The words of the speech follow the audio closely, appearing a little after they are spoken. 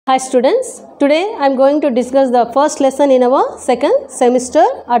Hi students, today I am going to discuss the first lesson in our second semester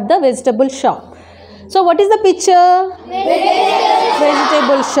at the vegetable shop. So what is the picture?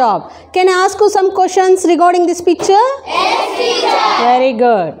 Vegetable shop. Can I ask you some questions regarding this picture? Yes, teacher. Very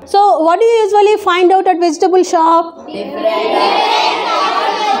good. So what do you usually find out at vegetable shop?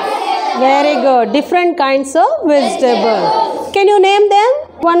 Very good. Different kinds of vegetables. Can you name them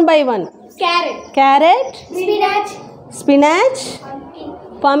one by one? Carrot. Spinach.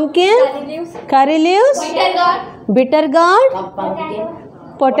 Pumpkin, curry leaves, bitter gourd,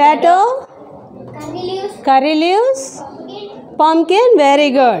 potato, curry leaves, pumpkin.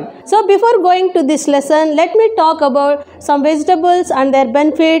 Very good. So before going to this lesson, let me talk about some vegetables and their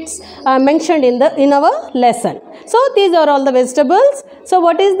benefits mentioned in our lesson. So these are all the vegetables. So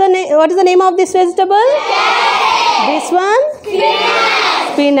what is the name of this vegetable? Carrot. This one?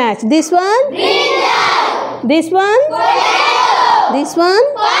 Spinach. This one? Brinjal. This one? Potato. This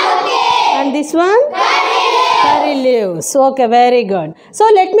one? Pumpkin. And this one? Curry leaves. Okay, very good. So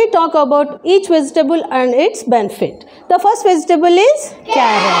let me talk about each vegetable and its benefit. The first vegetable is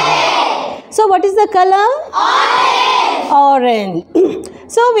carrot. So what is the color? Orange.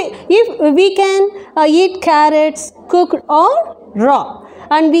 So if we can eat carrots cooked or raw,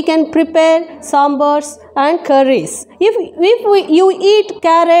 and we can prepare sambars and curries. If you eat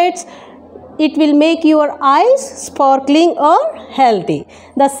carrots, it will make your eyes sparkling or healthy.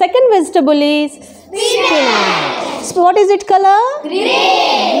 The second vegetable is spinach. So what is its color?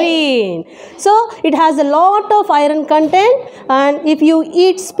 Green. So it has a lot of iron content, and if you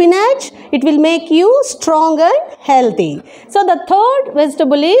eat spinach, it will make you strong and healthy. So the third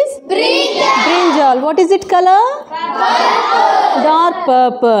vegetable is brinjal. What is its color? Purple. Dark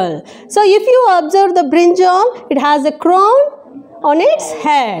purple. So if you observe the brinjal, it has a crown on its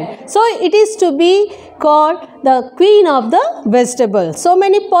head. So it is to be called the queen of the vegetables. So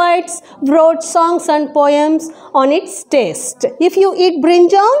many poets wrote songs and poems on its taste. If you eat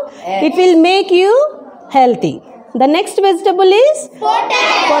brinjal, it will make you healthy. The next vegetable is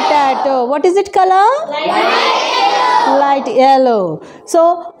potato. What is its color? Light yellow.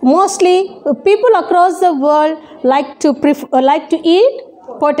 So mostly people across the world like to eat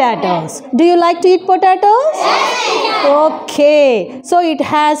potatoes. Do you like to eat potatoes? Yes. Okay. So it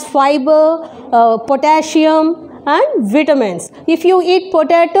has fiber, potassium and vitamins. If you eat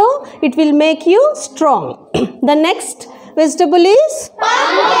potato, it will make you strong. The next vegetable is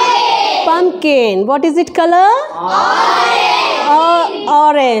pumpkin. What is its color?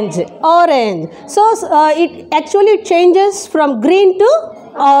 Orange. So it actually changes from green to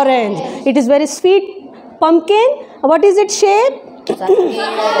orange. It is very sweet pumpkin. What is its shape?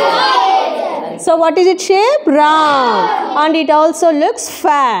 So what is its shape? Round. And it also looks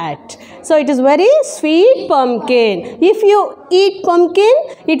fat. So it is very sweet pumpkin. If you eat pumpkin,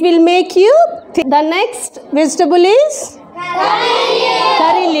 it will make you thick. The next vegetable is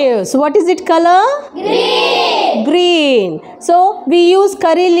curry leaves. What is its color? Green. So we use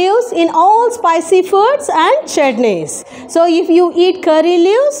curry leaves in all spicy foods and chutneys. So if you eat curry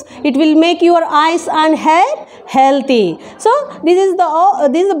leaves, it will make your eyes and hair healthy. So these are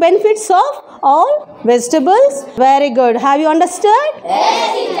the benefits of all vegetables. Very good. Have you understood?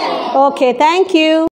 Yes, teacher. Okay, thank you.